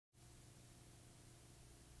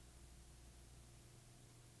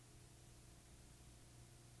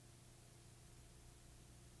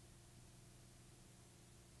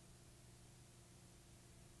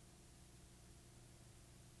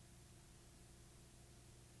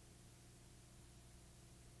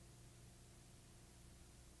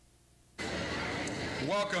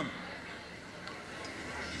welcome.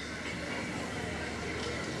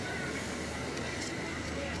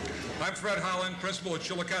 I'm Fred Holland, principal at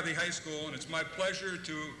Chillicothe High School, and it's my pleasure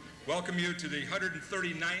to welcome you to the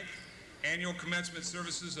 139th annual commencement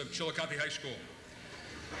services of Chillicothe High School.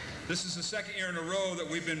 This is the second year in a row that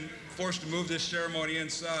we've been forced to move this ceremony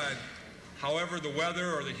inside. However, the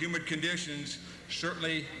weather or the humid conditions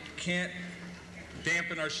certainly can't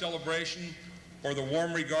dampen our celebration or the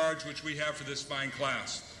warm regards which we have for this fine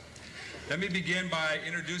class. Let me begin by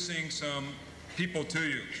introducing some people to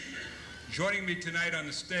you. Joining me tonight on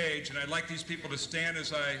the stage, and I'd like these people to stand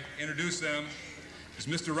as I introduce them, is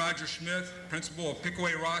Mr. Roger Smith, principal of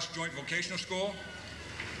Pickaway Ross Joint Vocational School.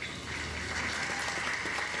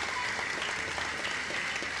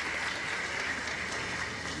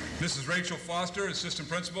 Mrs. Rachel Foster, assistant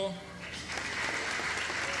principal.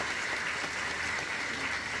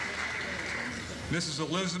 Mrs.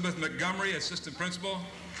 Elizabeth Montgomery, assistant principal.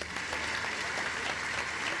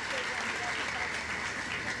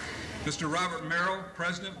 Mr. Robert Merrill,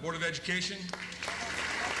 President, Board of Education.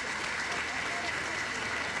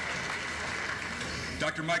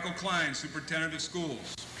 Dr. Michael Klein, Superintendent of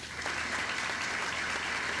Schools.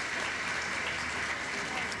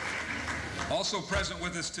 Also present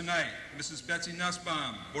with us tonight, Mrs. Betsy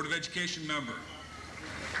Nussbaum, Board of Education member.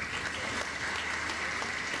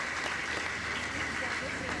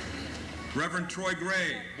 Reverend Troy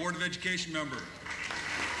Gray, Board of Education member.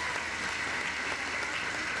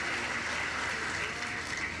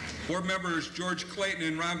 Board members George Clayton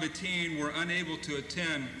and Ron Bettine were unable to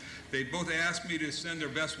attend. They both asked me to send their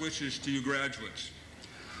best wishes to you graduates.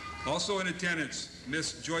 Also in attendance,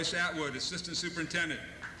 Miss Joyce Atwood, Assistant Superintendent.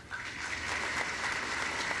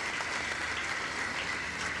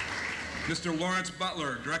 Mr. Lawrence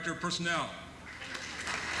Butler, Director of Personnel.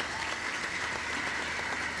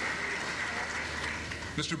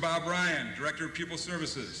 Mr. Bob Ryan, Director of Pupil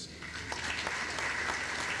Services.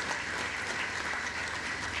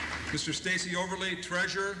 Mr. Stacy Overly,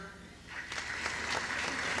 Treasurer.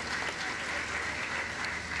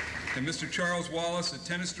 And Mr. Charles Wallace,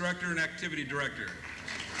 Attendance Director and Activity Director.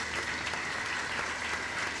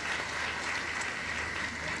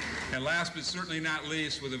 And last but certainly not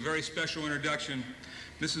least, with a very special introduction,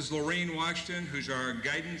 Mrs. Lorraine Washington, who's our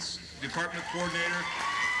Guidance Department Coordinator.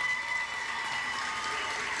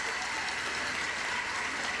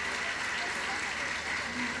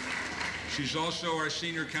 She's also our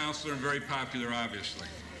senior counselor and very popular, obviously.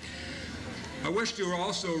 I wish to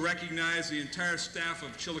also recognize the entire staff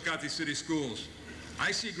of Chillicothe City Schools.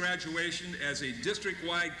 I see graduation as a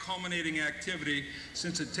district-wide culminating activity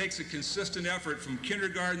since it takes a consistent effort from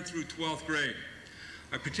kindergarten through 12th grade.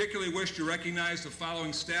 I particularly wish to recognize the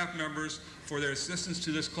following staff members for their assistance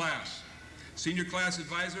to this class. Senior Class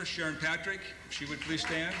Advisor Sharon Patrick, if she would please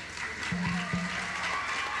stand.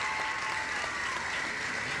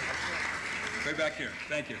 Right back here,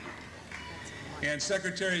 thank you. And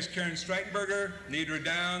Secretaries Karen Streitenberger, Nidra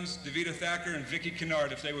Downs, Davita Thacker, and Vicki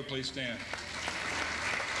Kennard, if they would please stand.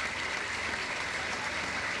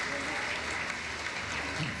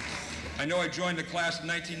 I know I joined the class in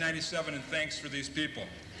 1997, and thanks for these people.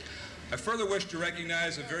 I further wish to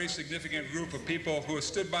recognize a very significant group of people who have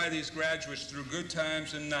stood by these graduates through good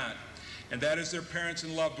times and not, and that is their parents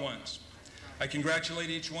and loved ones. I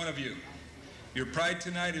congratulate each one of you. Your pride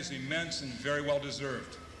tonight is immense and very well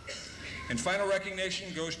deserved. And final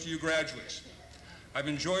recognition goes to you graduates. I've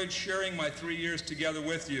enjoyed sharing my 3 years together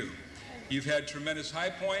with you. You've had tremendous high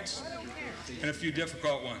points and a few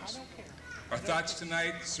difficult ones. Our thoughts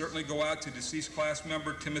tonight certainly go out to deceased class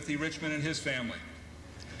member Timothy Richmond and his family.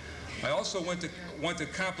 I also want to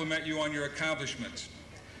compliment you on your accomplishments.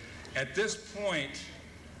 At this point,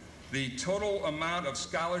 the total amount of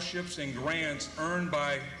scholarships and grants earned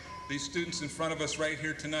by these students in front of us right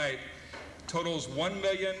here tonight totals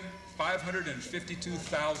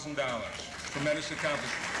 $1,552,000. Tremendous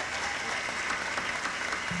accomplishment.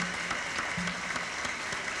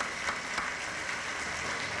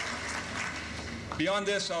 Beyond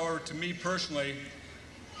this, however, to me personally,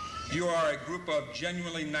 you are a group of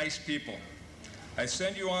genuinely nice people. I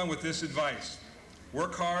send you on with this advice.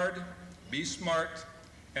 Work hard, be smart,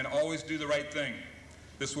 and always do the right thing.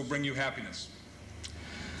 This will bring you happiness.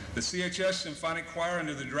 The CHS Symphonic Choir,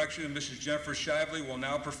 under the direction of Mrs. Jennifer Shively, will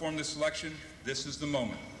now perform the selection. This is the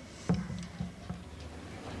moment.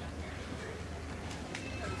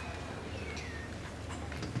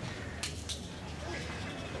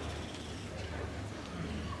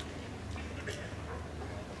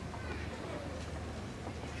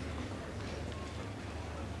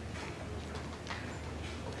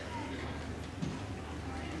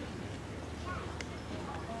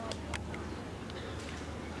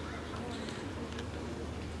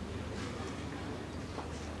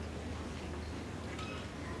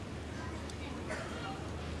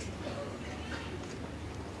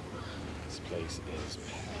 place is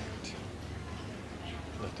packed.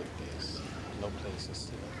 Look at this. No place to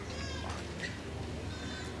sit.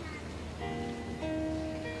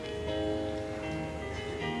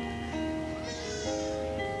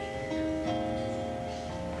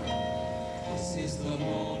 This is the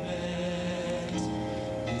moment.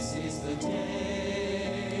 This is the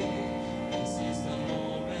day. This is the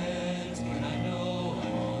moment when I know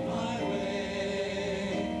I'm on my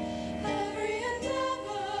way. Every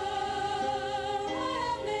endeavor I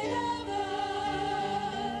have made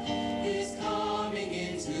ever is coming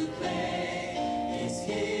into play. It's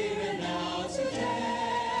here and now today.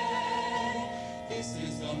 This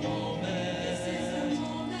is the moment. This is the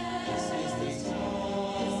moment. This is the time.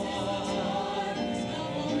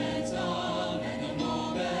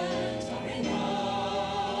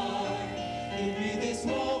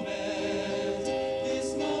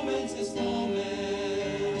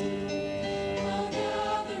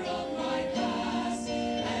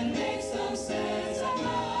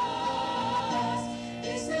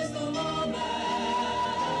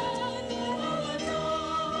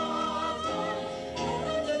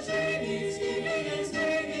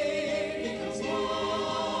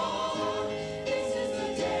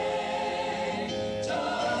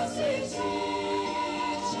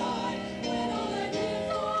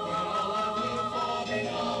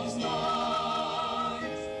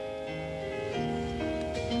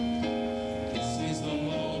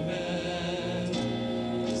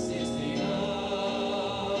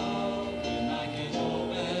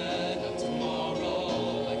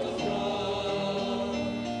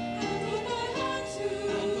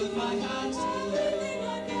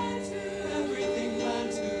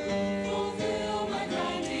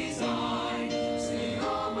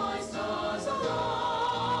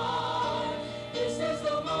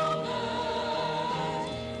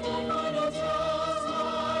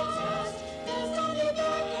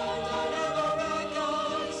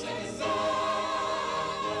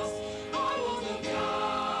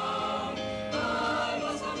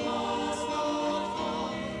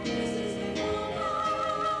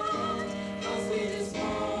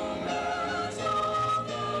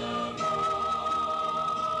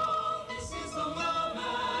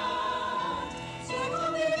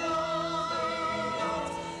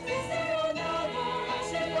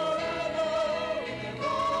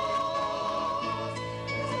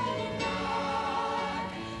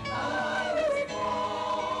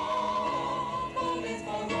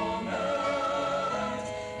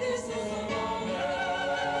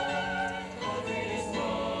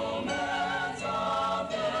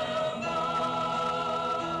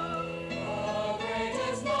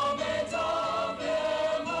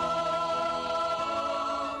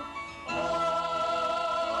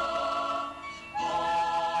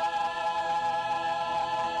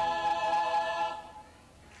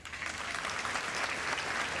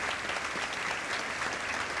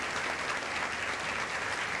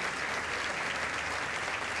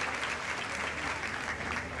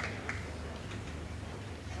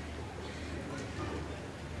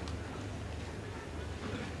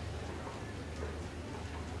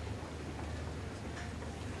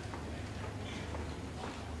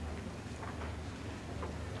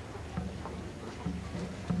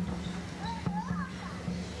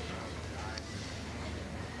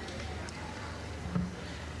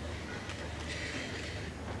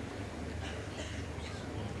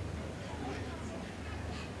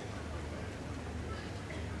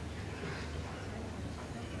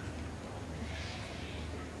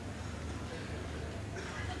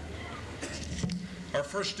 Our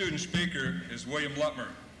first student speaker is William Lutmer.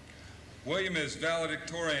 William is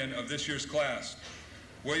valedictorian of this year's class.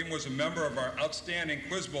 William was a member of our outstanding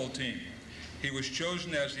Quiz Bowl team. He was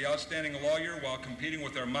chosen as the outstanding lawyer while competing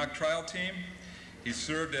with our mock trial team. He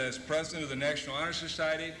served as president of the National Honor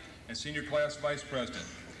Society and senior class vice president.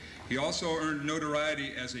 He also earned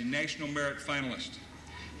notoriety as a National Merit finalist.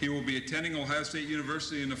 He will be attending Ohio State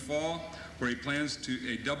University in the fall, where he plans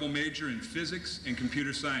a double major in physics and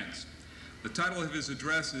computer science. The title of his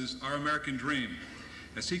address is Our American Dream.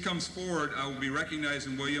 As he comes forward, I will be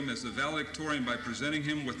recognizing William as the valedictorian by presenting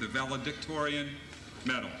him with the valedictorian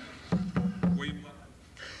medal. William.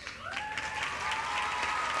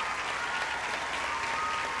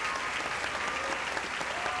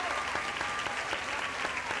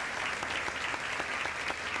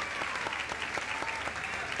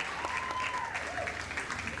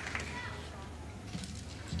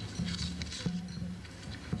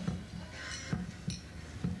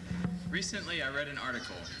 Recently, I read an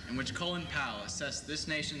article in which Colin Powell assessed this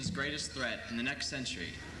nation's greatest threat in the next century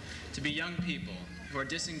to be young people who are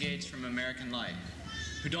disengaged from American life.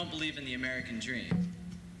 who don't believe in the American dream.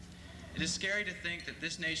 It is scary to think that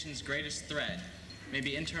this nation's greatest threat may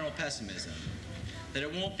be internal pessimism, that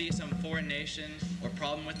it won't be some foreign nation or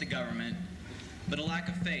problem with the government, but a lack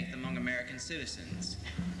of faith among American citizens.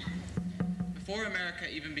 Before America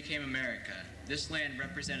even became America, this land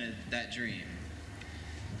represented that dream.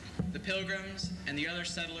 The Pilgrims and the other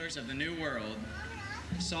settlers of the New World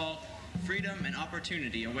saw freedom and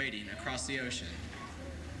opportunity awaiting across the ocean.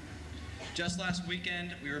 Just last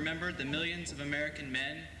weekend, we remembered the millions of American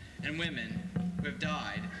men and women who have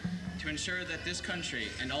died to ensure that this country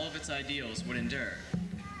and all of its ideals would endure.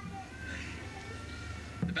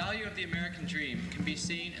 The value of the American dream can be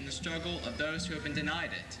seen in the struggle of those who have been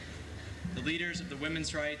denied it. The leaders of the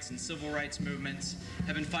women's rights and civil rights movements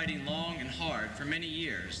have been fighting long and hard for many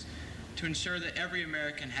years to ensure that every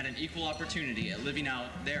American had an equal opportunity at living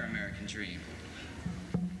out their American dream.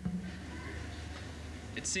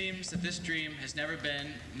 It seems that this dream has never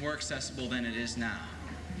been more accessible than it is now.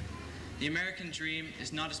 The American dream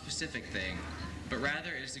is not a specific thing, but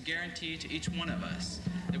rather it is a guarantee to each one of us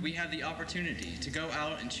that we have the opportunity to go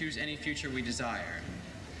out and choose any future we desire.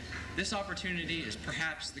 This opportunity is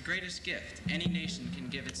perhaps the greatest gift any nation can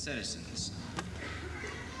give its citizens.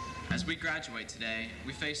 As we graduate today,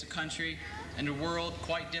 we face a country and a world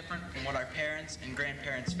quite different from what our parents and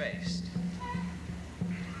grandparents faced.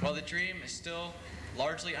 While the dream is still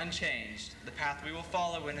largely unchanged, the path we will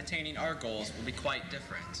follow in attaining our goals will be quite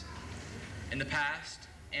different. In the past,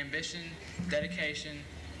 ambition, dedication,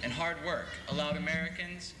 and hard work allowed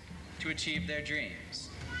Americans to achieve their dreams.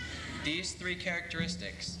 These three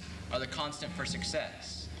characteristics are the constant for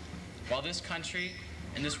success. While this country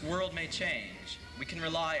and this world may change, we can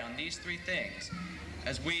rely on these three things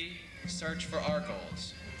as we search for our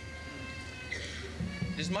goals.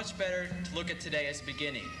 It is much better to look at today as a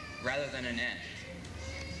beginning rather than an end.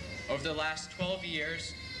 Over the last 12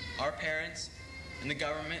 years, our parents and the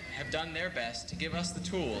government have done their best to give us the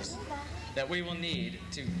tools that we will need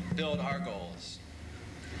to build our goals.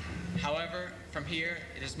 However, from here,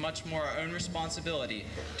 it is much more our own responsibility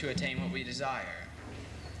to attain what we desire.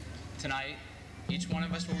 Tonight, each one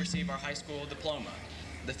of us will receive our high school diploma,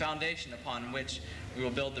 the foundation upon which we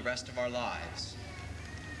will build the rest of our lives.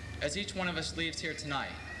 As each one of us leaves here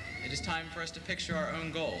tonight, it is time for us to picture our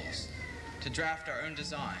own goals, to draft our own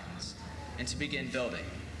designs, and to begin building.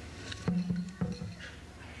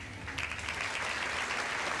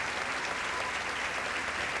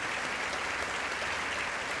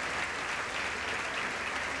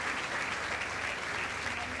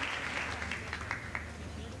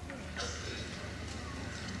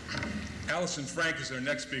 Allison Frank is our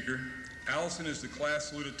next speaker. Allison is the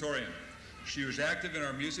class salutatorian. She was active in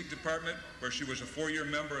our music department, where she was a 4-year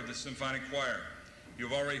member of the symphonic choir.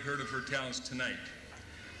 You've already heard of her talents tonight.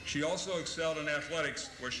 She also excelled in athletics,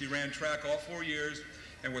 where she ran track all 4 years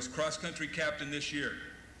and was cross-country captain this year.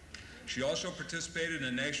 She also participated in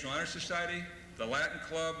the National Honor Society, the Latin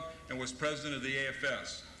Club, and was president of the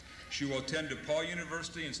AFS. She will attend DePaul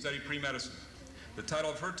University and study pre-medicine. The title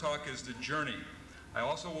of her talk is The Journey. I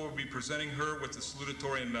also will be presenting her with the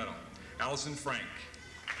salutatorian medal. Allison Frank.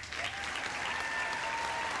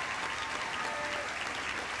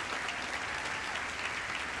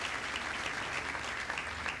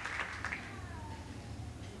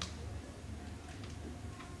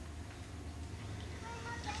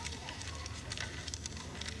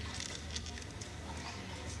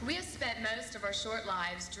 We have spent most of our short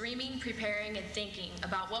lives dreaming, preparing, and thinking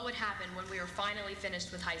about what would happen when we were finally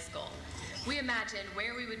finished with high school. We imagined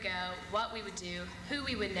where we would go, what we would do, who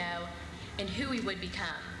we would know, and who we would become.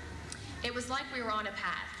 It was like we were on a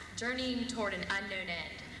path, journeying toward an unknown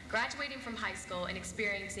end, graduating from high school and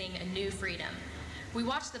experiencing a new freedom. We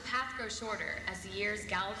watched the path grow shorter as the years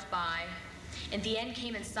galloped by, and the end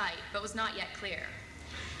came in sight, but was not yet clear.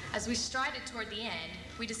 As we strided toward the end,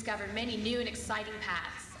 we discovered many new and exciting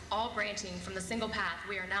paths, all branching from the single path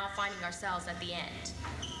we are now finding ourselves at the end.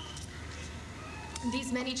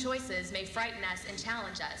 These many choices may frighten us and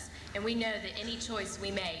challenge us, and we know that any choice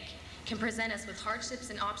we make can present us with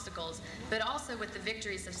hardships and obstacles, but also with the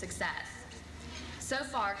victories of success. So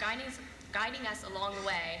far, guiding us along the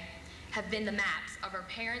way have been the maps of our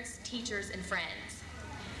parents, teachers, and friends.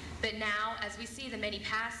 But now, as we see the many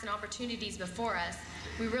paths and opportunities before us,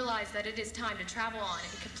 we realize that it is time to travel on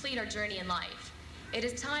and complete our journey in life. It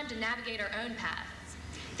is time to navigate our own paths.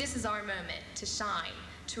 This is our moment to shine,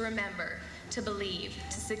 to remember, to believe,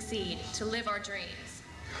 to succeed, to live our dreams.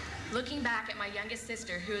 Looking back at my youngest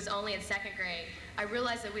sister, who is only in 2nd grade, I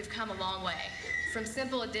realize that we've come a long way, from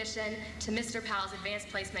simple addition to Mr. Powell's advanced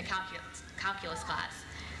placement calculus class.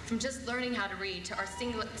 from just learning how to read to our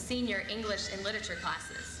senior English and literature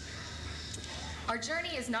classes. Our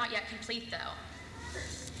journey is not yet complete,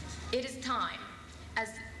 though. It is time, as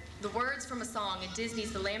the words from a song in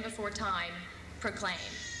Disney's The Land Before Time proclaim,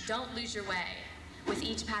 don't lose your way. With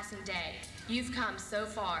each passing day, you've come so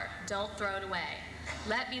far, don't throw it away.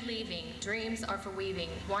 Let be leaving, dreams are for weaving,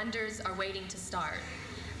 wonders are waiting to start.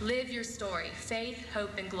 Live your story, faith,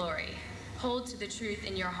 hope, and glory. Hold to the truth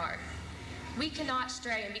in your heart. We cannot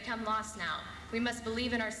stray and become lost now. We must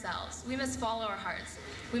believe in ourselves. We must follow our hearts.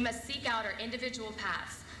 We must seek out our individual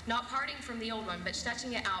paths, not parting from the old one, but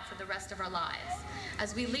stretching it out for the rest of our lives.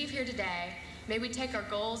 As we leave here today, may we take our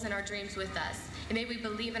goals and our dreams with us, and may we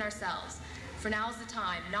believe in ourselves. For now is the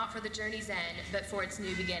time, not for the journey's end, but for its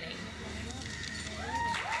new beginning.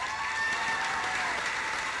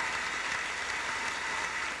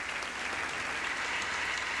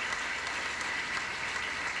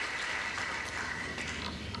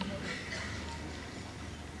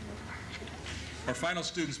 Our final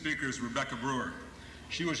student speaker is Rebecca Brewer.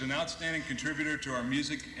 She was an outstanding contributor to our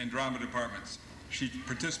music and drama departments. She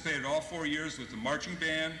participated all 4 years with the marching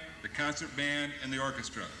band, the concert band, and the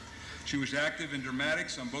orchestra. She was active in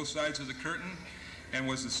dramatics on both sides of the curtain and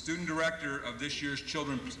was the student director of this year's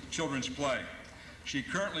children's play. She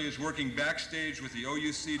currently is working backstage with the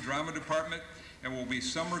OUC Drama Department and will be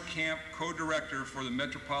summer camp co-director for the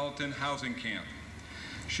Metropolitan Housing Camp.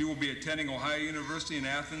 She will be attending Ohio University in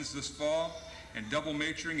Athens this fall and double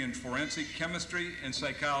majoring in forensic chemistry and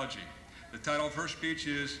psychology. The title of her speech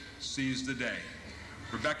is Seize the Day.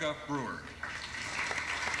 Rebecca Brewer.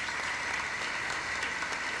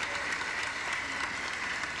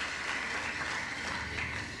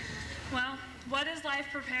 Well, what is life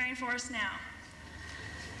preparing for us now?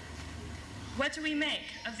 What do we make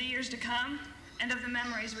of the years to come and of the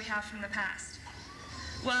memories we have from the past?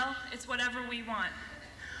 Well, it's whatever we want,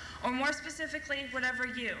 or more specifically, whatever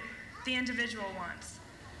you, the individual, wants.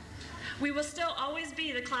 We will still always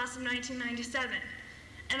be the class of 1997,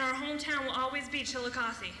 and our hometown will always be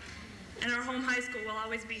Chillicothe, and our home high school will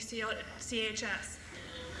always be CHS.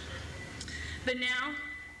 But now,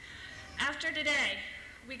 after today,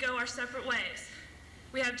 we go our separate ways.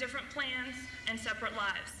 We have different plans and separate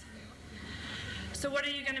lives. So what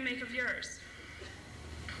are you going to make of yours?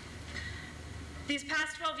 These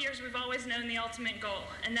past 12 years, we've always known the ultimate goal,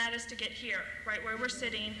 and that is to get here, right where we're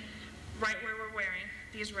sitting, right where we're wearing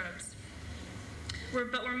these robes.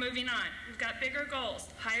 But we're moving on. We've got bigger goals,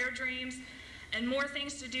 higher dreams, and more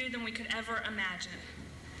things to do than we could ever imagine.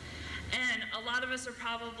 And a lot of us are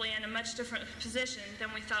probably in a much different position than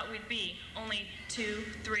we thought we'd be only 2,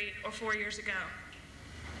 3, or 4 years ago.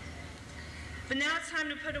 But now it's time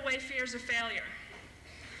to put away fears of failure.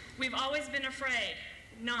 We've always been afraid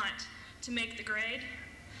not to make the grade,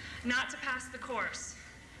 not to pass the course,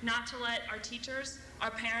 not to let our teachers,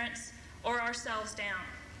 our parents, or ourselves down.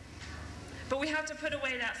 But we have to put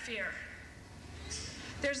away that fear.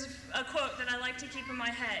 There's a quote that I like to keep in my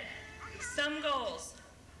head. Some goals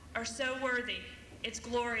are so worthy, it's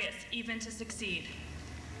glorious even to succeed.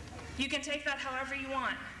 You can take that however you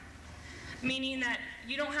want, meaning that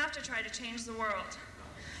you don't have to try to change the world.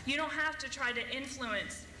 You don't have to try to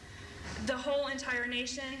influence the whole entire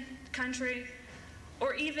nation, country,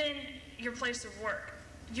 or even your place of work.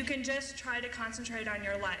 You can just try to concentrate on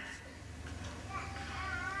your life.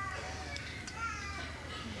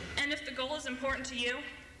 And if the goal is important to you,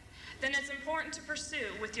 then it's important to pursue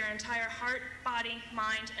with your entire heart, body,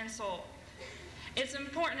 mind, and soul. It's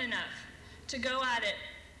important enough to go at it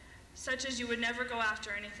such as you would never go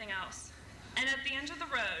after anything else. And at the end of the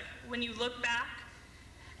road, when you look back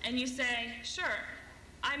and you say, sure,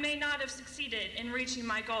 I may not have succeeded in reaching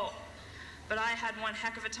my goal, but I had one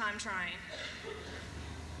heck of a time trying.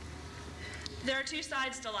 There are two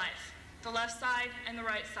sides to life, the left side and the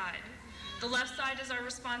right side. The left side is our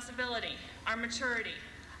responsibility, our maturity,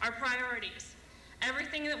 our priorities,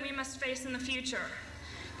 everything that we must face in the future,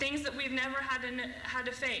 things that we've never had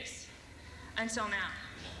to face until now.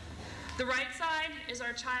 The right side is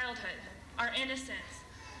our childhood, our innocence,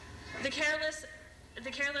 the careless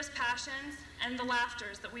passions and the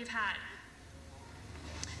laughters that we've had.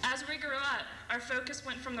 As we grew up, our focus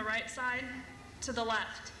went from the right side to the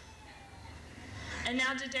left. And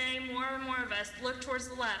now today, more and more of us look towards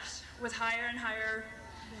the left with higher and higher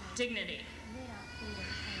dignity.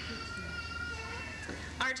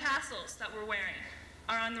 Our tassels that we're wearing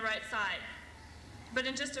are on the right side, but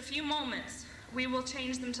in just a few moments, we will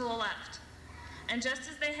change them to the left. And just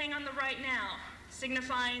as they hang on the right now,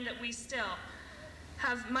 signifying that we still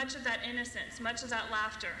have much of that innocence, much of that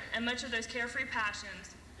laughter, and much of those carefree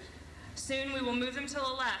passions, soon we will move them to the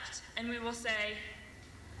left, and we will say,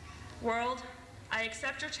 World, I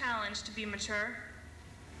accept your challenge to be mature,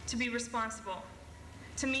 to be responsible,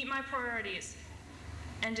 to meet my priorities,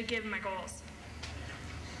 and to give my goals.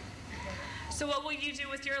 So what will you do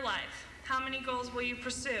with your life? How many goals will you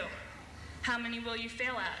pursue? How many will you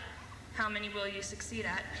fail at? How many will you succeed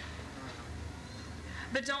at?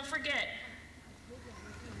 But don't forget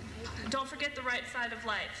the right side of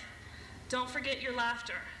life. Don't forget your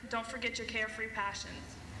laughter. Don't forget your carefree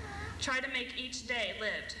passions. Try to make each day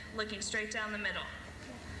lived looking straight down the middle.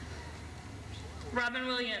 Robin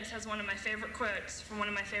Williams has one of my favorite quotes from one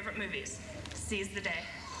of my favorite movies, Seize the Day.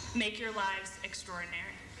 Make your lives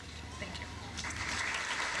extraordinary. Thank you.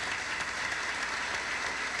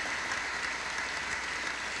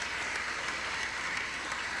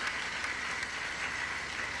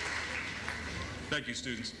 Thank you,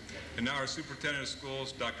 students. And now our Superintendent of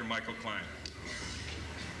Schools, Dr. Michael Klein.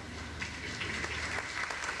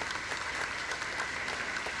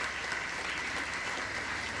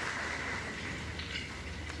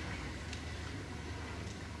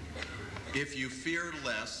 If you fear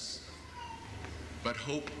less, but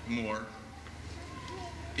hope more,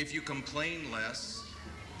 if you complain less,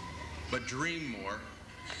 but dream more,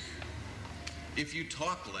 if you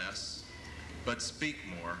talk less, but speak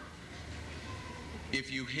more, if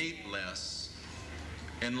you hate less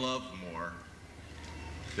and love more,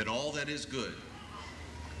 then all that is good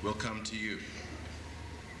will come to you.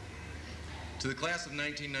 To the class of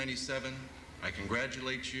 1997, I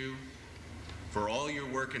congratulate you for all your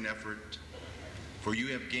work and effort, for you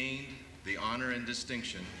have gained the honor and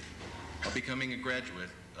distinction of becoming a graduate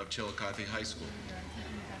of Chillicothe High School.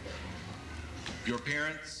 Your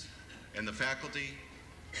parents and the faculty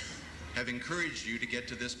have encouraged you to get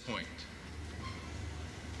to this point,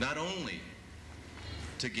 not only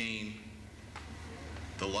to gain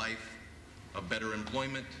the life of better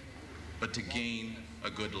employment, but to gain a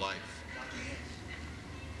good life.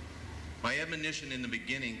 My admonition in the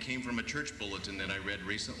beginning came from a church bulletin that I read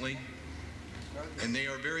recently, and they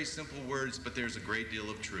are very simple words, but there's a great deal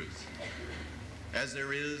of truth. As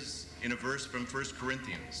there is in a verse from 1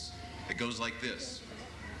 Corinthians, it goes like this: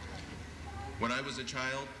 when I was a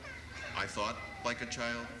child, I thought like a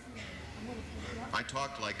child, I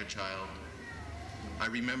talked like a child, I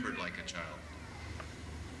remembered like a child.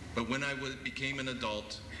 But when I became an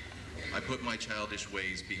adult, I put my childish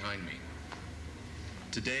ways behind me.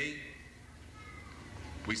 Today,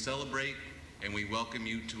 we celebrate and we welcome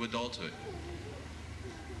you to adulthood.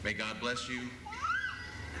 May God bless you,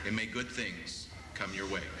 and may good things come your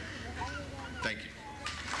way. Thank you.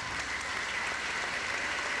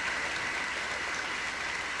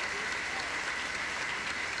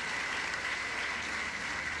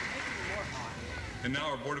 And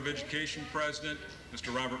now our Board of Education President,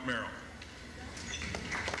 Mr. Robert Merrill.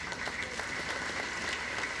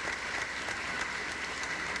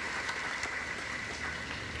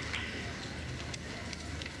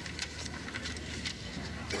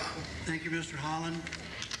 Thank you, Mr. Holland.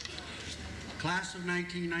 Class of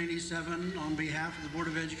 1997, on behalf of the Board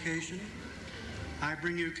of Education, I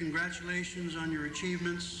bring you congratulations on your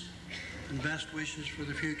achievements and best wishes for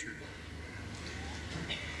the future.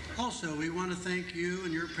 Also, we want to thank you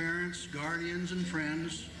and your parents, guardians, and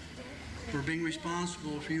friends for being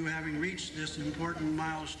responsible for you having reached this important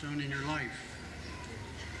milestone in your life.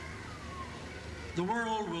 The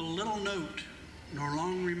world will little note nor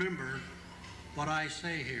long remember what I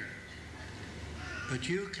say here, but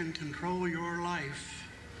you can control your life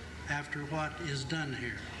after what is done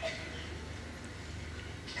here.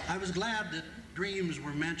 I was glad that dreams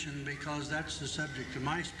were mentioned because that's the subject of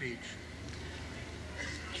my speech.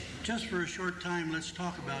 Just for a short time, let's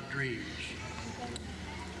talk about dreams.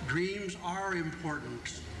 Dreams are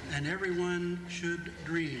important, and everyone should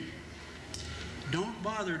dream. Don't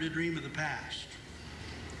bother to dream of the past.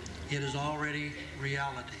 It is already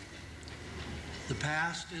reality. The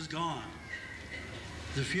past is gone.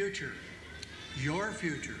 The future, your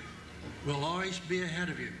future, will always be ahead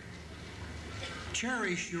of you.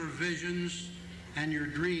 Cherish your visions and your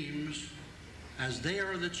dreams, as they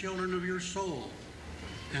are the children of your soul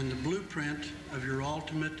and the blueprint of your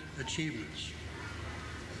ultimate achievements.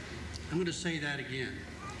 I'm going to say that again.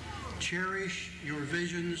 Cherish your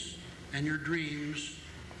visions and your dreams,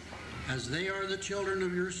 as they are the children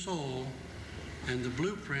of your soul and the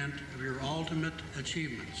blueprint of your ultimate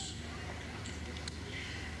achievements.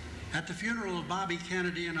 At the funeral of Bobby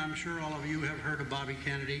Kennedy, and I'm sure all of you have heard of Bobby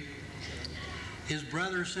Kennedy, his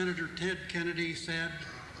brother, Senator Ted Kennedy, said,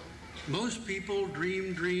 "Most people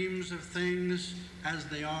dream dreams of things as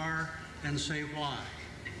they are and say why.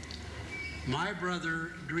 My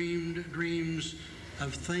brother dreamed dreams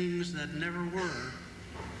of things that never were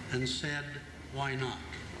and said, why not?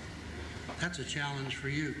 That's a challenge for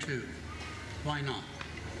you too. Why not?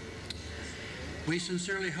 We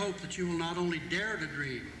sincerely hope that you will not only dare to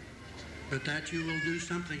dream, but that you will do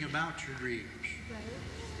something about your dreams.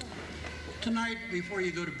 Tonight, before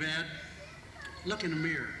you go to bed, look in the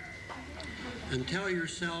mirror and tell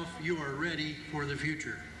yourself you are ready for the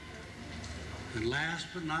future. And last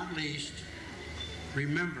but not least,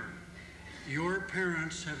 remember, your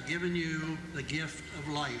parents have given you the gift of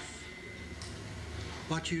life.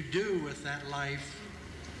 What you do with that life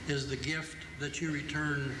is the gift that you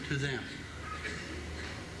return to them.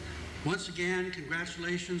 Once again,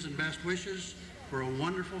 congratulations and best wishes for a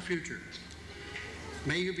wonderful future.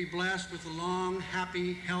 May you be blessed with a long,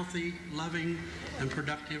 happy, healthy, loving, and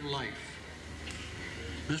productive life.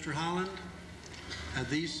 Mr. Holland, have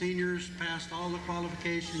these seniors passed all the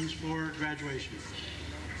qualifications for graduation?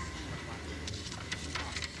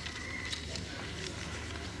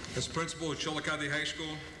 As principal of Chillicothe High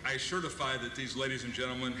School, I certify that these ladies and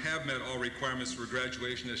gentlemen have met all requirements for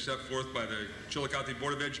graduation as set forth by the Chillicothe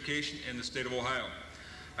Board of Education and the state of Ohio.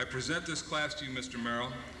 I present this class to you, Mr.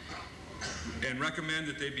 Merrill, and recommend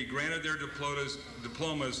that they be granted their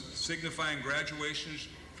diplomas signifying graduations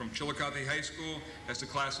from Chillicothe High School as the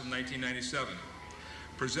class of 1997.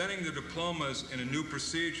 Presenting the diplomas in a new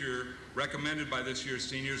procedure recommended by this year's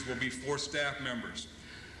seniors will be 4 staff members.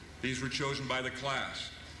 These were chosen by the class.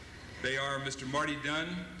 They are Mr. Marty Dunn,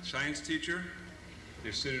 science teacher.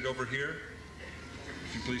 They're seated over here.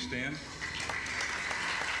 If you please stand.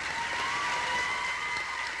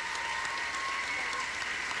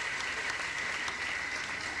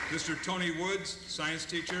 Mr. Tony Woods, science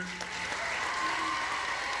teacher.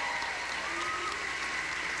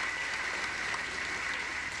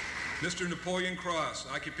 Mr. Napoleon Cross,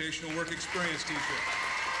 occupational work experience teacher.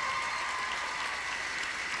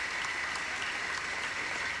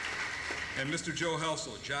 And Mr. Joe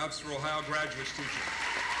Helsel, Jobs for Ohio graduates teacher.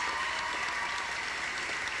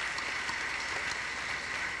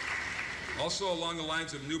 Also along the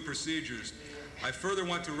lines of new procedures, I further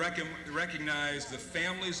want to recognize the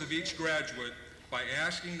families of each graduate by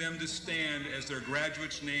asking them to stand as their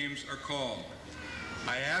graduates' names are called.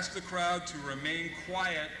 I ask the crowd to remain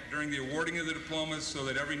quiet during the awarding of the diplomas so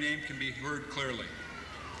that every name can be heard clearly.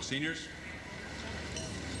 Seniors?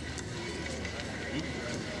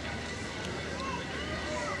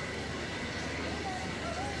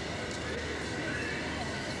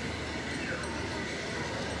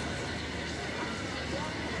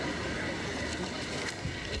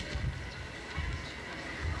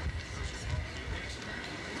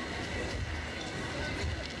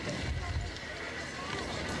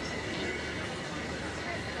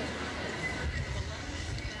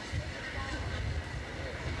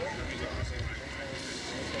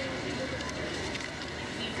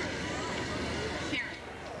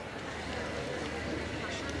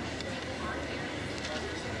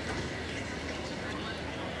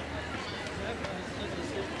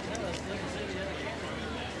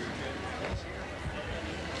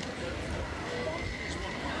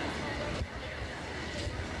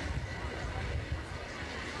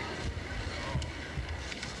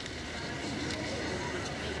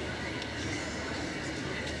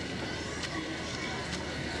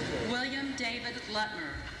 David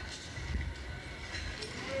Lutmer.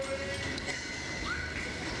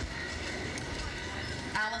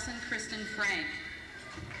 Allison Kristen Frank.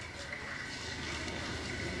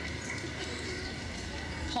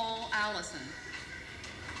 Paul Allison.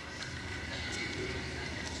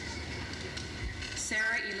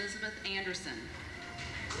 Sarah Elizabeth Anderson.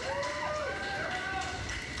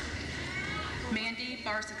 Mandy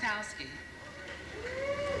Barsakowski.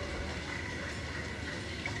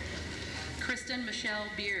 Kristen Michelle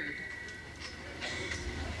Beard.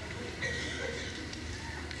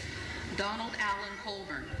 Donald Allen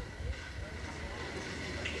Colburn.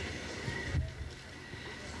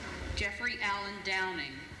 Jeffrey Allen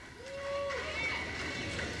Downing.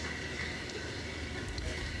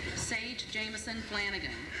 Sage Jameson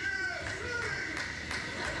Flanagan.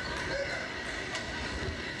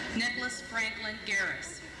 Nicholas Franklin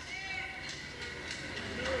Garris.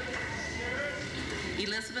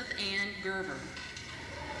 Elizabeth Ann Gerber.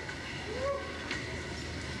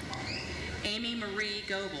 Amy Marie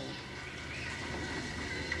Goebel.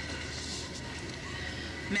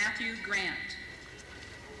 Matthew Grant.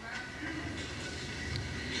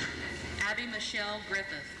 Abby Michelle Griffith.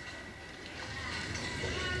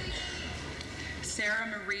 Sarah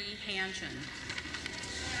Marie Hanshin.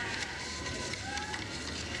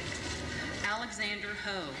 Alexander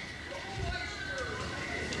Ho.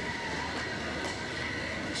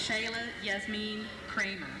 Shayla Yasmin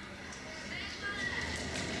Kramer.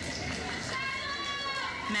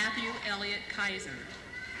 Matthew Elliott Kaiser.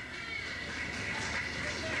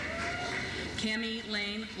 Cami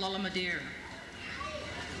Lane Lullamadeer.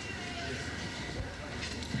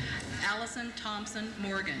 Allison Thompson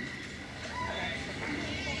Morgan.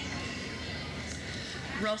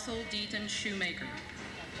 Russell Deaton Shoemaker.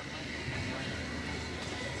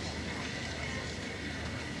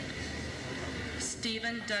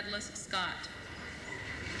 Stephen Douglas Scott.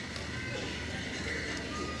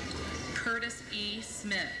 Curtis E.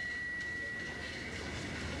 Smith.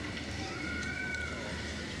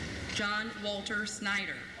 John Walter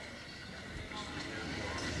Snyder.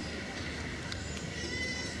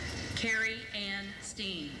 Carrie Ann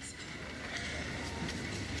Steens.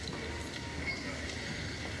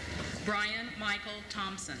 Brian Michael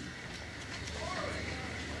Thompson.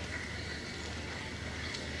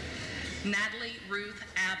 Natalie Ruth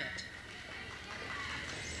Abbott.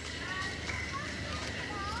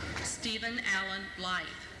 Stephen Allen Blythe.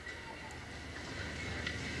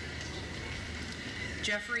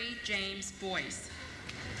 Jeffrey James Boyce.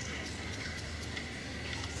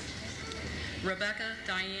 Rebecca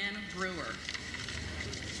Diane Brewer.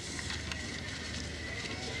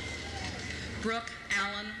 Brooke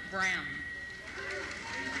Allen Brown.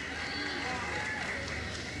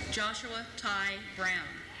 Joshua Ty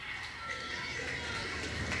Brown.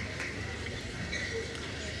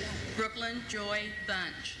 Brooklyn Joy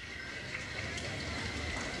Bunch.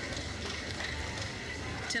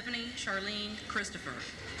 Tiffany Charlene Christopher.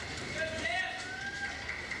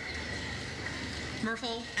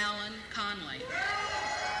 Myrtle Allen Conley.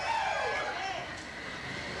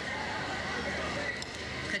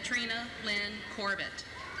 Katrina Lynn Corbett.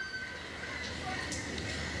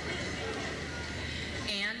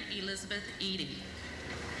 Ann Elizabeth Eady.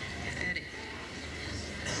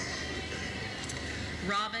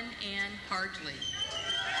 Robin Ann Hardley.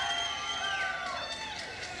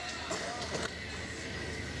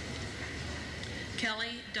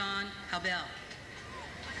 Kelly Dawn Habel.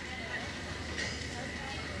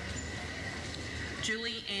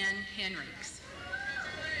 Julie Ann Henricks.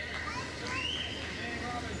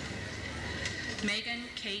 Megan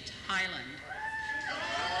Kate Highland.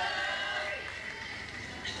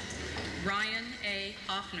 Ryan A.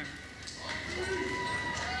 Hoffner.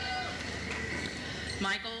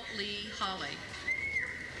 Michael Lee Holly.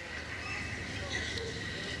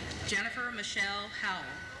 Jennifer Michelle Howell.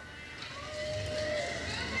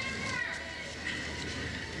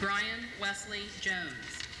 Brian Wesley Jones.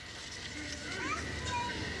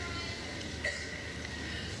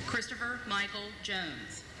 Christopher Michael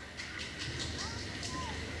Jones.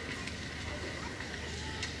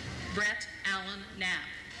 Brett Allen Knapp.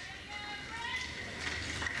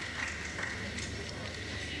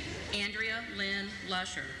 Andrea Lynn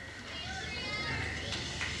Lusher.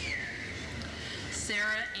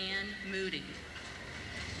 Sarah Ann Moody.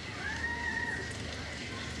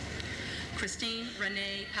 Christine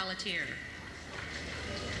Renee Pelletier.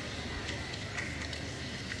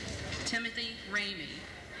 Timothy Ramey.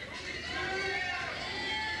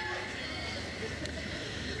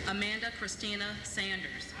 Amanda Christina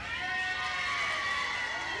Sanders.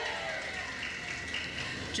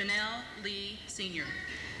 Janelle Lee Sr.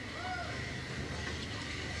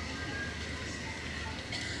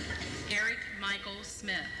 Eric Michael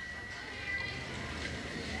Smith.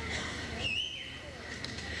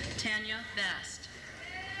 Tanya Vest.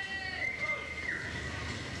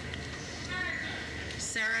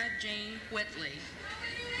 Sarah Jane Whitley.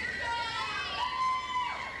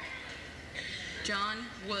 John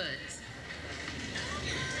Woods.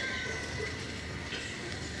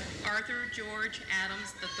 Arthur George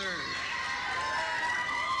Adams III.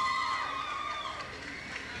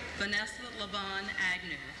 Vanessa Levon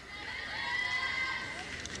Agnew.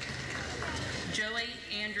 Joey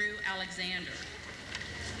Andrew Alexander.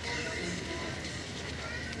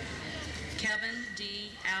 Kevin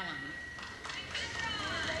D. Allen.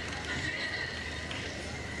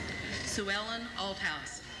 Sue Ellen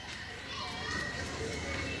Althouse.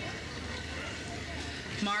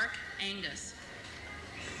 Mark Angus.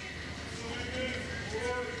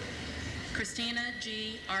 Christina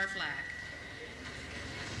G. Arflack.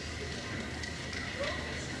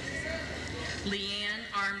 Leanne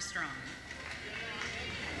Armstrong.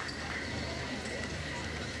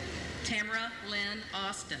 Tamara Lynn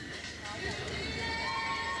Austin.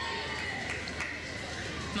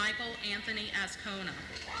 Michael Anthony Ascona.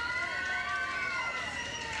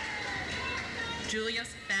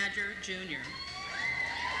 Julius Badger Jr.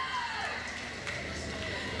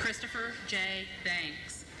 Christopher J.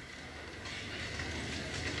 Banks.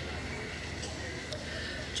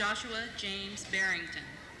 Joshua James Barrington.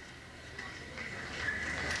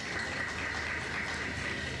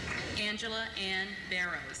 Angela Ann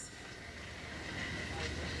Barrows.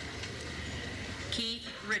 Keith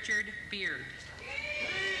Richard Beard.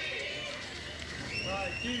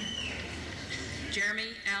 Jeremy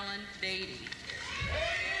Allen Beatty.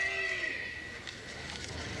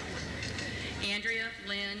 Andrea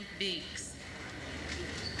Lynn Beeks.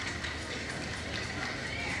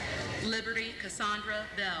 Liberty Cassandra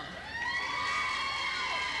Bell.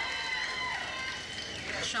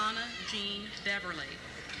 Shauna Jean Beverly.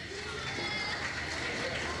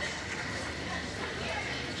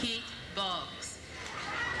 Keith Boggs.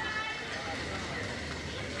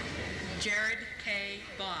 Jared K.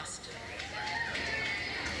 Bost.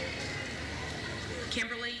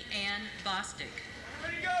 Kimberly Ann Bostick.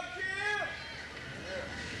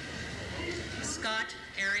 Scott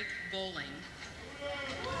Eric Bowling.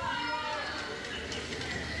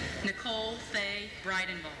 Nicole Faye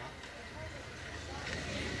Breidenbach.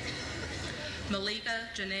 Malika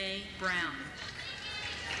Janae Brown.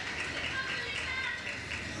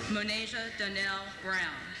 Monasia Donnell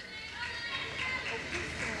Brown.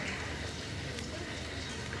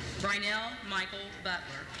 Brynell Michael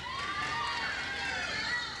Butler.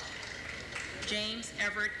 James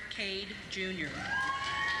Everett Cade Jr.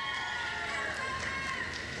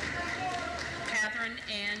 Catherine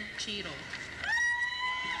Ann Cheadle.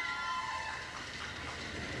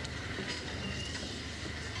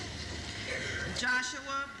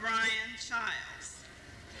 Joshua Brian Childs.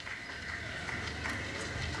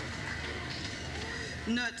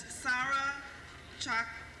 Nutsara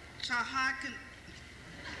Chahakan.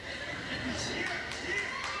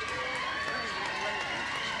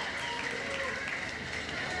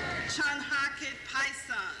 Chanhakit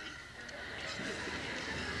Paisan.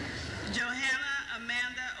 Johanna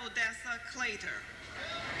Amanda Odessa Clater.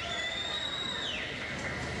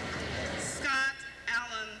 Scott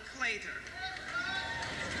Allen Clater.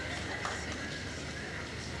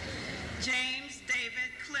 James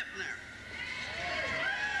David Klipner.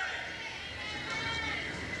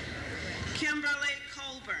 Kimberly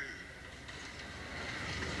Colburn.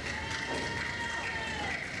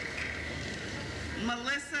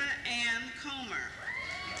 Melissa Ann Comer.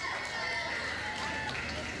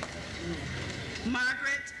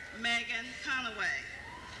 Margaret Megan Conaway.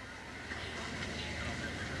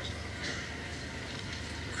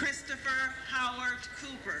 Christopher Howard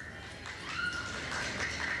Cooper.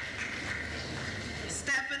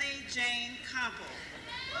 Stephanie Jane Koppel.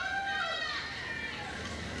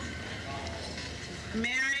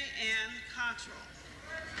 Mary Ann Cottrell.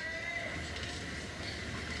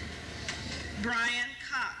 Brian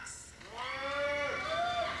Cox.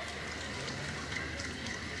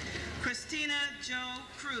 Christina Jo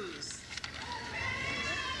Cruz.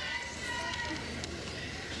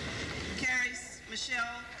 Carrie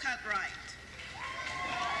Michelle Cutright.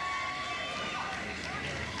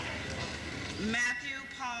 Matthew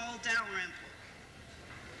Paul Dalrymple.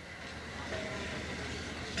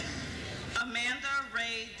 Amanda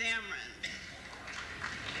Ray Dameron.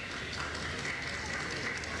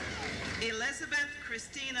 Elizabeth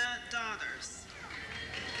Christina Daughters.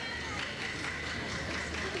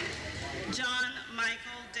 John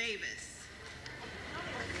Michael Davis.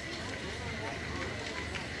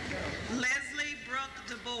 Leslie Brooke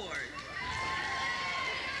DeBoard.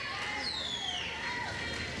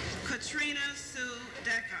 Katrina Sue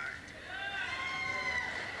Deckard.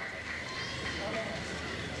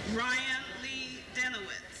 Ryan Lee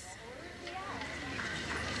Denowitz.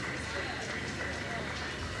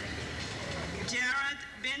 Jared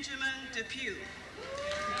Benjamin Depew.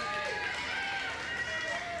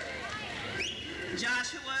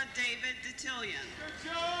 Joshua David DeTillion.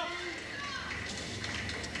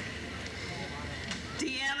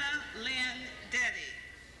 Deanna Lynn Deddy.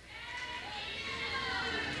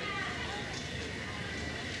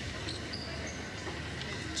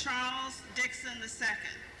 Charles Dixon II.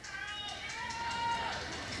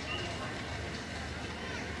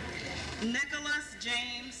 Nicholas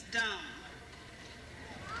James Dumb.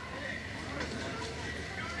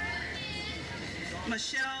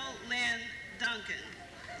 Michelle Lynn Duncan.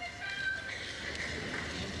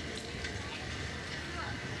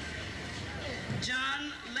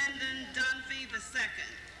 John Lyndon Dunphy II.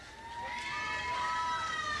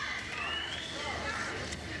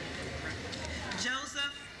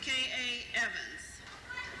 Joseph K.A. Evans.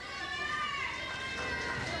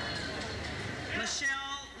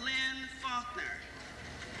 Michelle Lynn Faulkner.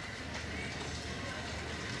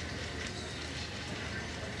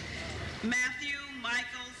 Matthew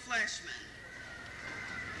Michael Fleshman.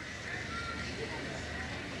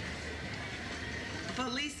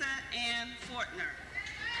 Felisa Ann Fortner.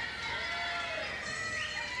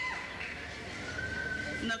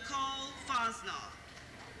 Nicole Fosnaugh.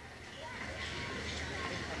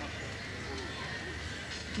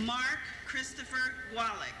 Mark Christopher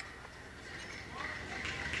Wallach.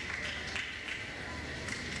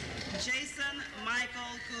 Jason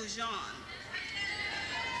Michael Goujon.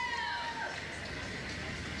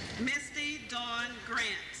 Misty Dawn Grant.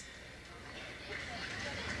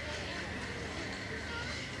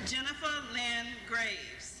 Jennifer Lynn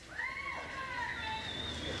Graves.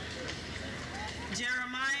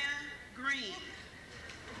 Jeremiah Green.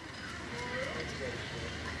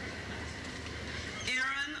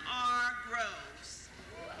 Aaron R. Groves.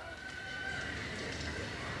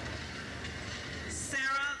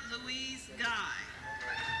 Sarah Louise Guy.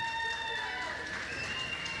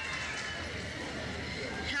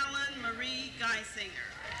 Helen Marie Geisinger.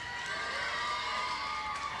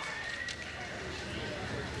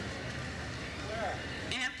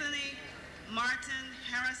 Anthony Martin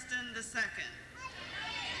Harrison II.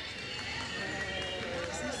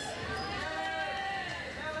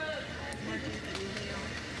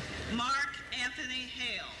 Mark Anthony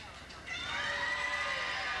Hale.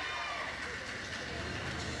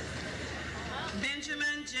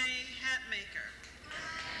 Benjamin J. Hatmaker.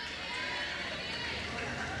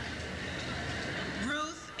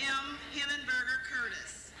 Ruth M. Hinnenberger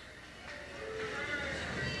Curtis.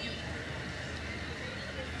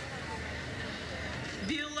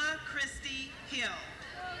 Beulah Christie Hill.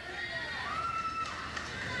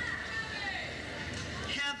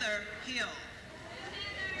 Heather Hill.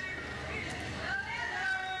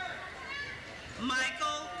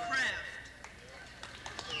 Michael Kraft.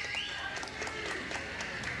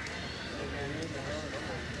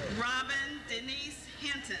 Robin Denise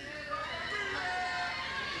Hinton.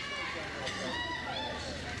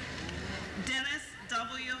 Dennis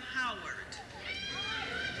W. Howard.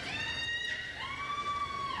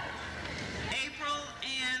 April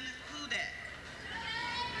Ann Hudak.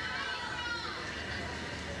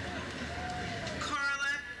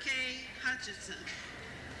 Carla K. Hutchinson.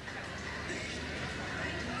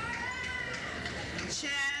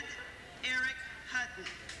 Chad Eric Hutton.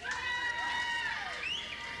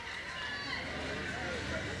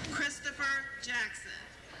 Christopher Jackson.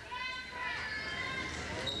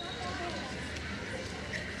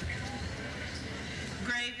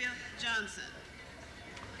 Gravia Johnson.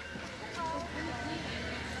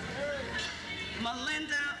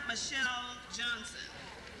 Melinda Michelle Johnson.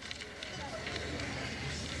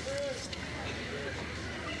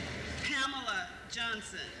 Pamela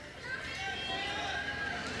Johnson.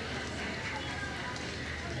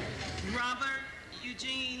 Robert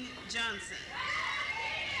Eugene Johnson.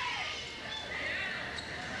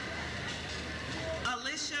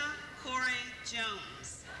 Alicia Corey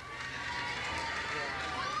Jones.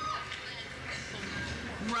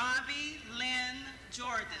 Robbie Lynn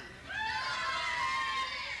Jordan.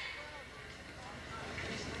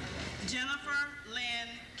 Jennifer Lynn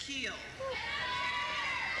Keel.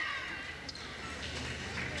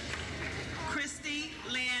 Christy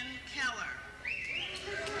Lynn Keller.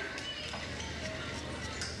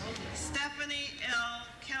 Stephanie L.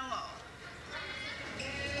 Kellogg.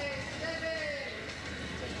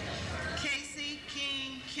 Casey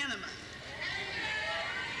King Kinnaman.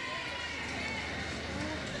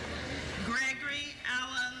 Gregory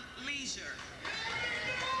Allen Leisure.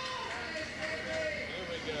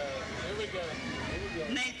 Here we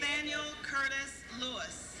go. Nathaniel Curtis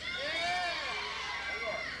Lewis.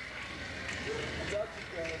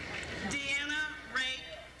 Deanna Ray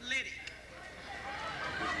Liddick.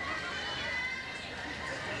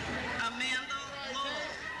 Amanda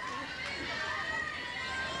Lowell.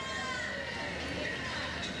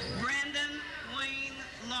 Brandon Wayne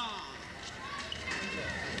Long.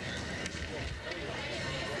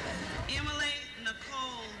 Emily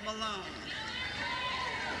Nicole Malone.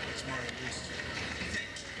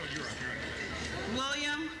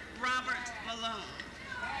 William Robert Malone.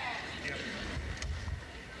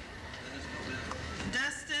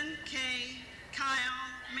 Dustin K. Kyle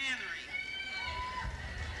Mannery.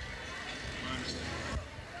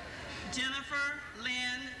 Jennifer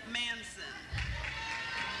Lynn Manson.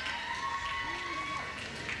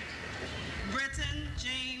 Britton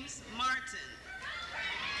James Martin.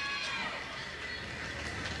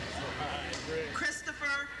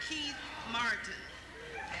 Christopher Keith Martin.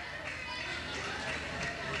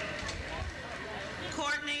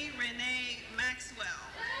 Courtney Renee Maxwell.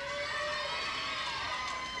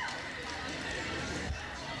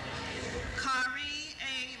 Kari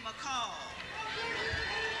A. McCall.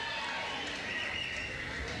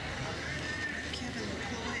 Kevin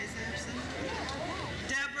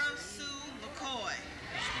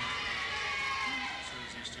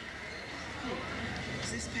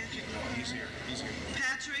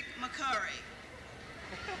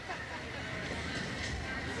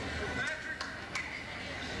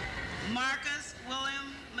Marcus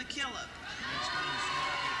William McKillop.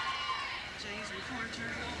 James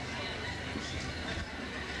Reporter.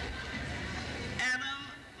 Adam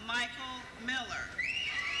Michael Miller.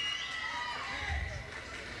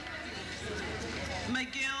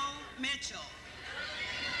 McGill Mitchell.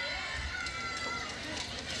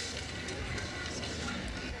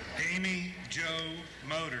 Amy Jo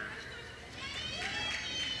Motor.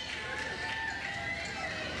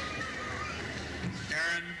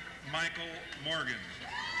 Aaron Michael Morgan.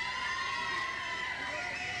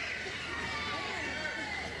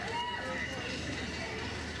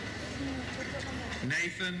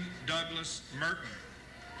 Nathan Douglas Merton.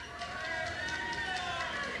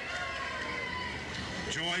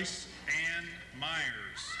 Joyce Ann Myers.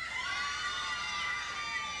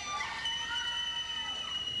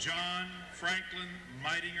 John Franklin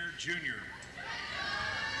Meitinger, Jr.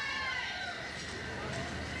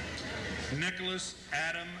 Nicholas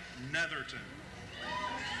Adam Netherton.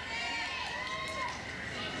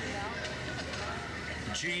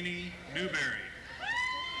 Jeannie Newberry.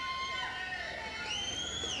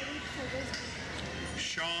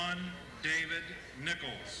 Sean David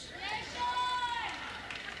Nichols.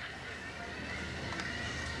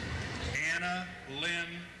 Anna Lynn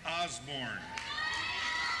Osborne.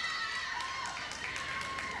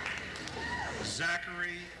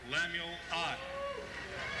 Zachary Lemuel Ott.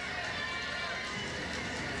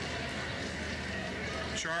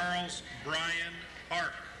 Charles Brian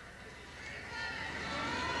Park.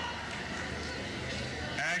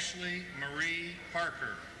 Ashley Marie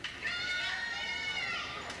Parker.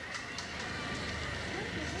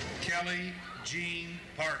 Kelly Jean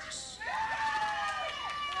Parks.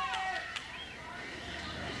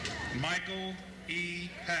 Michael E.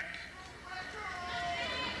 Peck.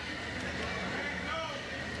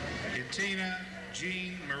 Tina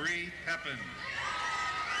Jean Marie Pepin.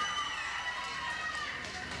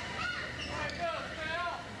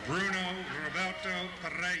 Bruno Roberto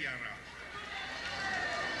Pereira.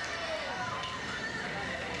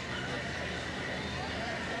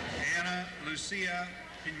 Ana Lucia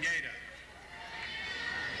Pineda.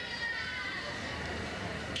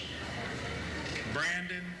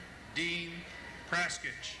 Brandon Dean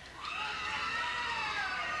Praskich.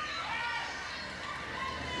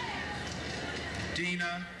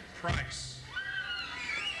 Dina Price.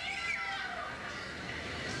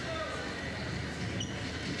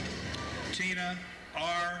 Tina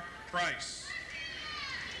R. Price.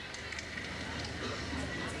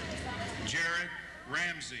 Jared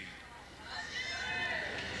Ramsey.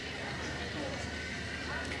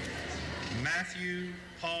 Matthew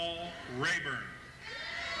Paul Rayburn.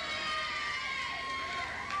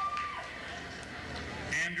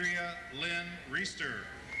 Andrea Lynn Reister.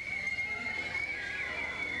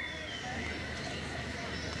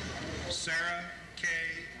 Sarah K.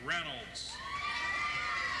 Reynolds.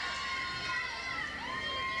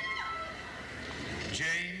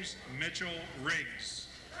 James Mitchell Riggs.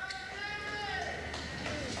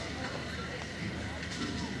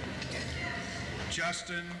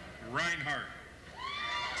 Justin Reinhardt.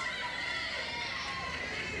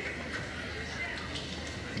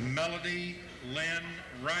 Melody Lynn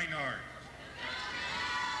Reinhardt.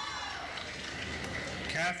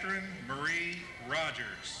 Catherine Marie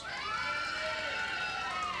Rogers.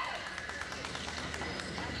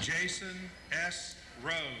 Jason S.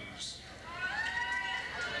 Rose.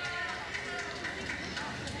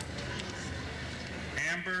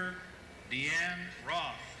 Amber Deanne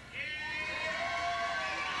Roth.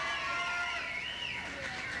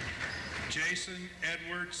 Jason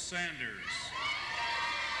Edward Sanders.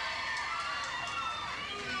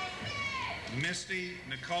 Misty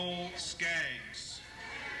Nicole Skaggs.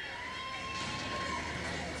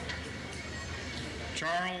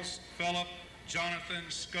 Charles Philip Jonathan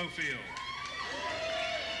Schofield.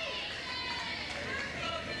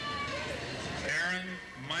 Aaron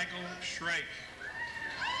Michael Shrake.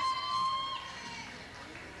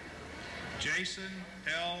 Jason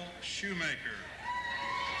L. Shoemaker.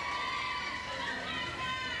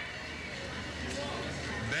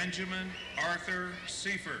 Benjamin Arthur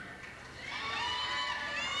Seifert.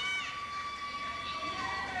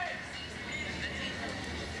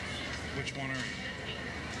 Which one are you?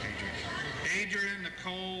 Adrian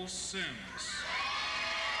Nicole Sims.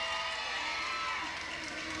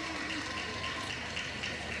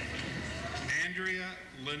 Andrea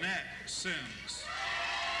Lynette Sims.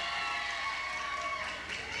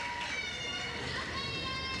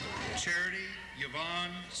 Charity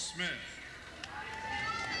Yvonne Smith.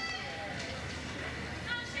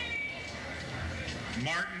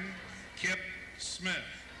 Martin Kip Smith.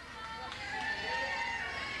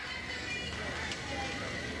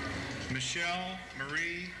 Michelle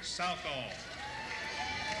Marie Southall.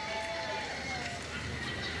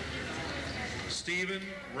 Stephen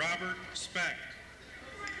Robert Speck.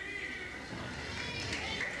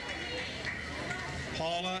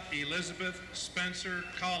 Paula Elizabeth Spencer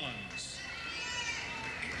Collins.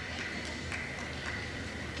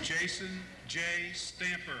 Jason J.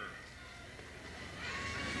 Stamper.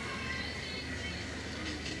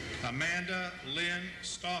 Amanda Lynn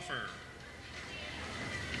Stauffer.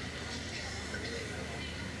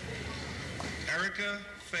 Erica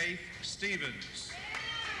Faith Stevens.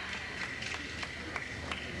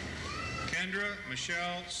 Kendra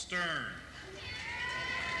Michelle Stern.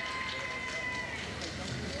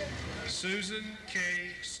 Susan K.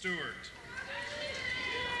 Stewart.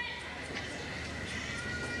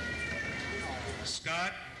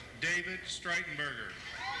 Scott David Streitenberger.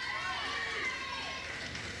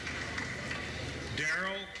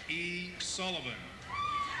 Daryl E. Sullivan.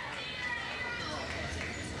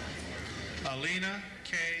 Alina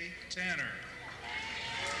K. Tanner.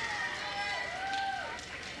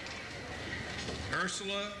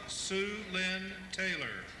 Ursula Sue Lynn Taylor.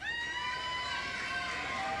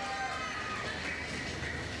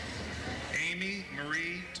 Amy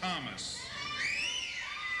Marie Thomas.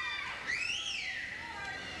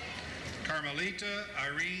 Carmelita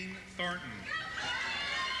Irene Thornton.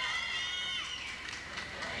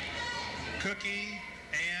 Cookie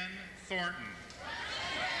Ann Thornton.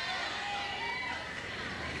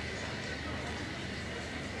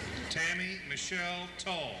 Tammy Michelle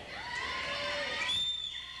Tull.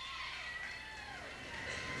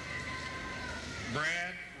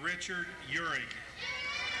 Brad Richard Urick.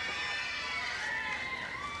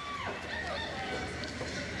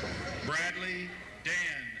 Bradley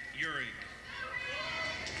Dan Urick.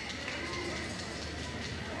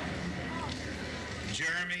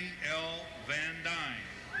 Jeremy L. Van Dyne.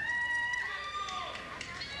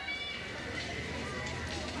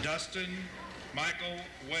 Dustin Michael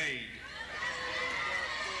Wade.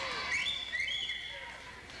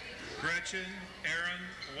 Gretchen Aaron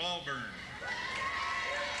Walburn.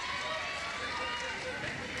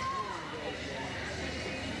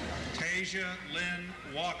 Tasia Lynn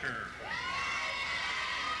Walker.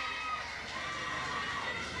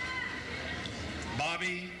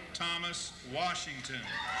 Bobby Thomas Washington.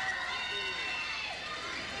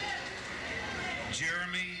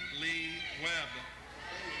 Jeremy Lee Webb.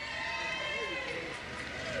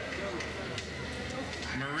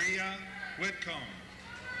 Maria Whitcomb.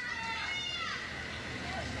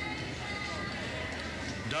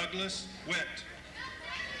 Douglas Witt.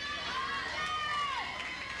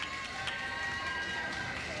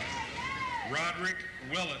 Roderick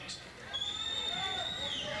Willett.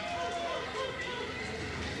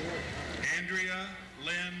 Andrea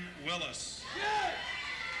Lynn Willis.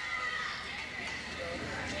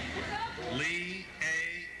 Lee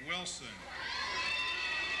A. Wilson.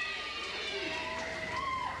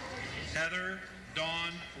 Heather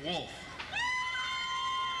Dawn Wolf.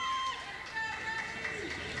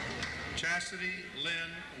 Chastity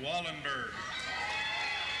Lynn Wallenberg.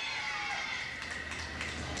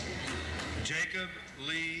 Jacob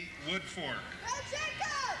Lee Woodfork.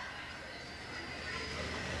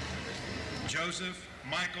 Joseph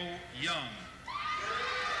Michael Young.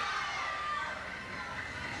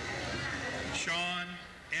 Sean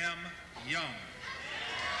M. Young.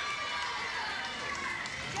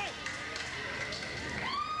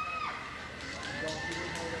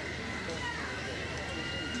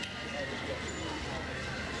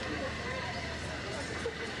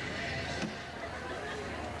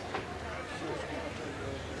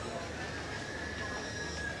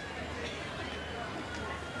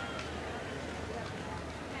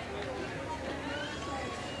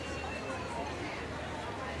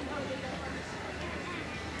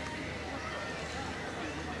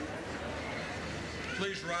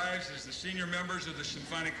 Please rise as the senior members of the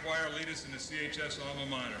Symphonic Choir lead us in the CHS alma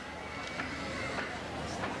mater.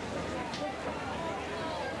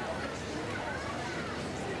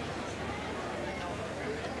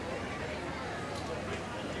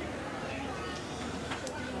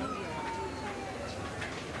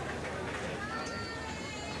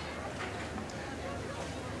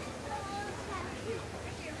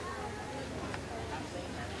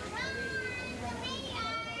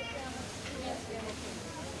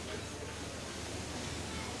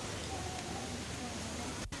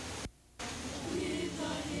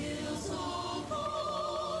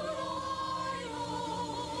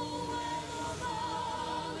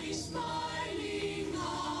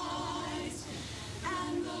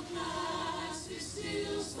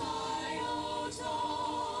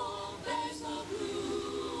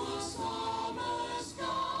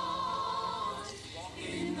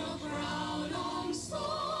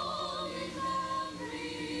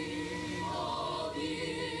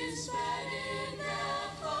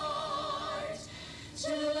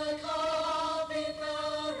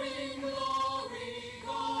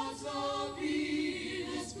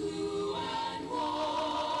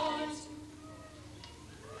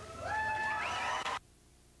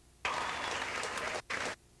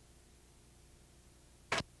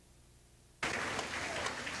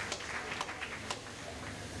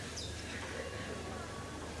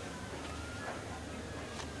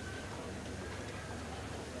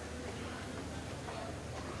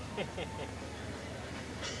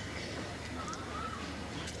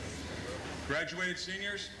 Graduated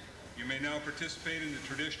seniors, you may now participate in the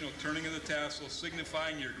traditional turning of the tassel,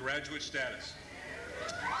 signifying your graduate status.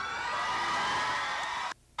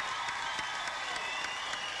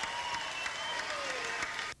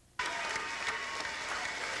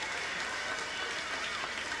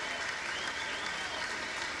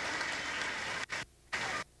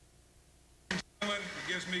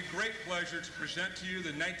 It gives me great pleasure to present to you the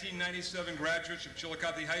 1997 graduates of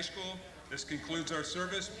Chillicothe High School. This concludes our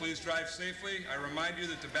service. Please drive safely. I remind you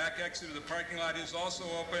that the back exit of the parking lot is also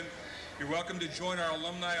open. You're welcome to join our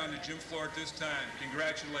alumni on the gym floor at this time.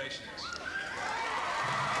 Congratulations.